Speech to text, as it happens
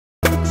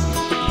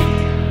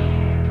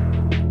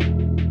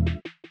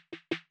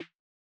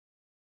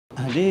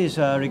This is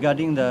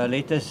regarding the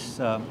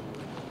latest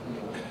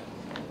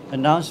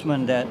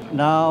announcement that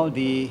now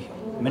the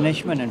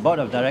management and board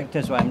of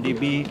directors of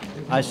MDB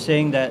are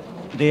saying that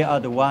they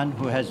are the one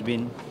who has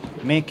been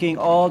making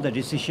all the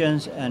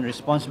decisions and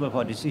responsible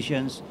for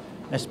decisions,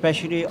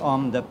 especially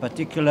on the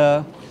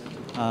particular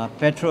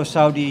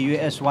Petro-Saudi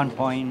US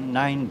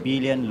 1.9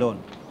 billion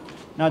loan.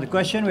 Now the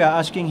question we are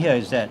asking here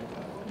is that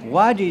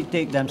why did it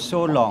take them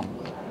so long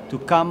to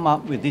come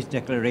up with this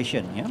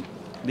declaration? Yeah?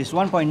 This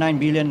 1.9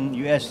 billion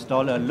US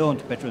dollar loan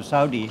to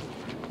Petro-Saudi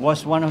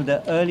was one of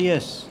the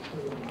earliest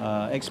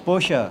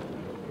exposure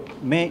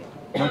made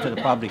known to the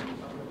public.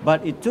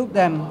 But it took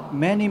them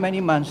many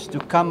months to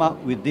come up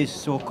with this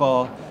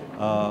so-called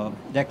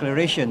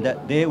declaration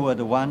that they were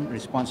the one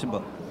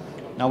responsible.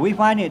 Now we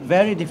find it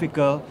very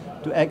difficult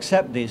to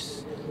accept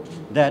this,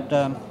 that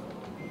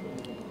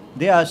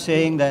they are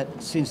saying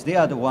that since they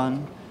are the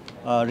one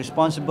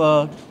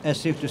responsible,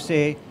 as if to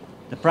say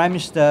the Prime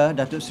Minister,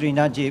 Datuk Seri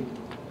Najib,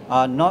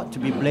 are not to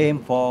be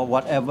blamed for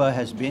whatever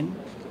has been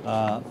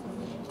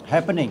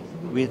happening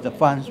with the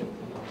funds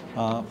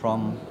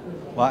from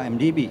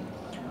MDB.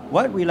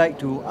 What we like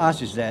to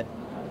ask is that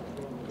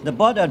the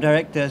board of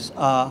directors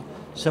are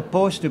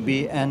supposed to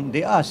be, and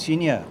they are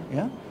senior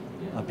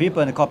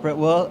people in the corporate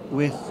world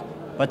with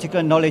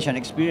particular knowledge and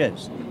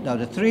experience. Now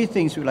the three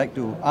things we like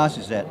to ask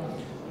is that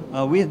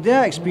with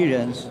their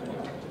experience,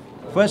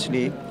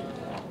 firstly,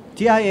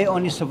 TIA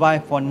only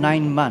survived for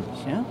 9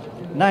 months.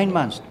 9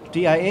 months.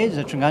 TIA is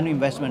the Terengganu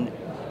Investment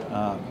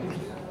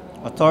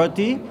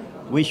Authority,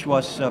 which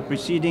was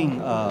preceding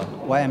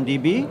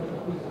YMDB.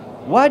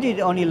 Why did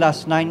it only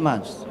last 9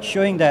 months?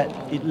 Showing that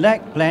it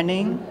lacked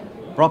planning,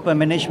 proper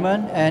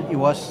management, and it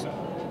was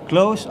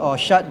closed or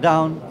shut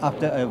down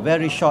after a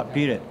very short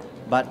period,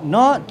 but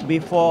not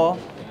before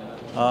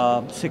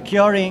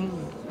securing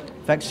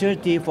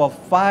facility for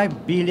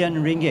 5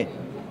 billion ringgit.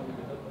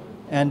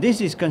 And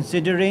this is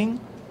considering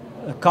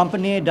a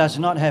company does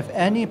not have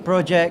any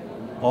project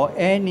or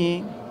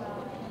any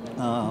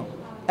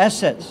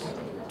assets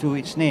to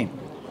its name.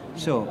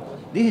 So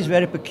this is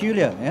very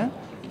peculiar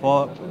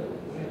for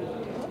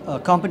a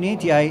company,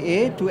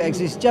 TIA, to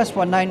exist just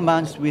for 9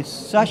 months with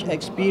such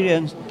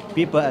experienced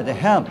people at the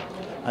helm.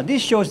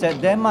 This shows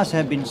that there must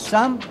have been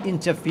some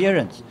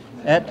interference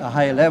at a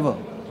higher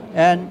level.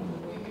 And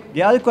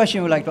the other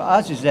question we'd like to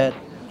ask is that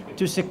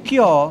to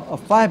secure a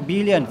 5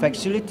 billion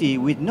facility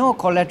with no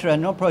collateral,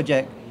 no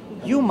project,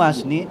 you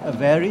must need a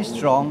very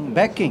strong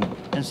backing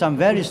and some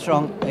very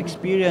strong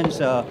experienced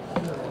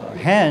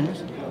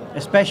hands,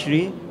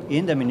 especially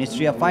in the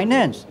Ministry of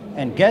Finance.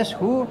 And guess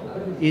who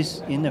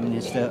is in the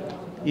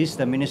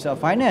Minister of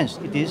Finance?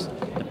 It is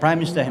the Prime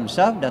Minister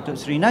himself, Datuk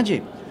Seri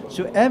Najib.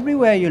 So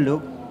everywhere you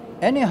look,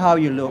 anyhow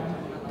you look,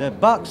 the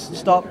buck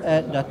stopped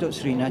at Datuk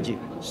Seri Najib.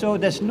 So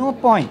there's no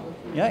point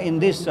in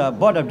this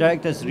board of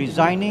directors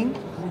resigning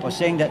or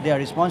saying that they are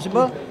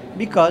responsible,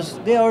 because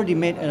they already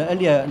made an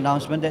earlier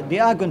announcement that they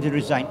are going to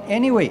resign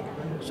anyway.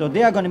 So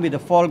they are going to be the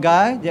fall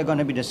guy, they are going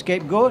to be the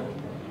scapegoat,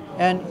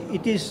 and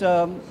it is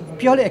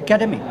purely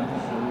academic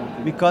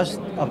because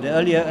of the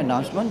earlier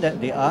announcement that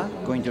they are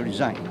going to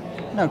resign.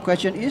 Now the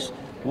question is,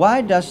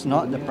 why does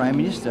not the Prime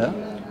Minister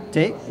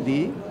take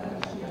the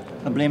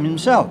blame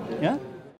himself?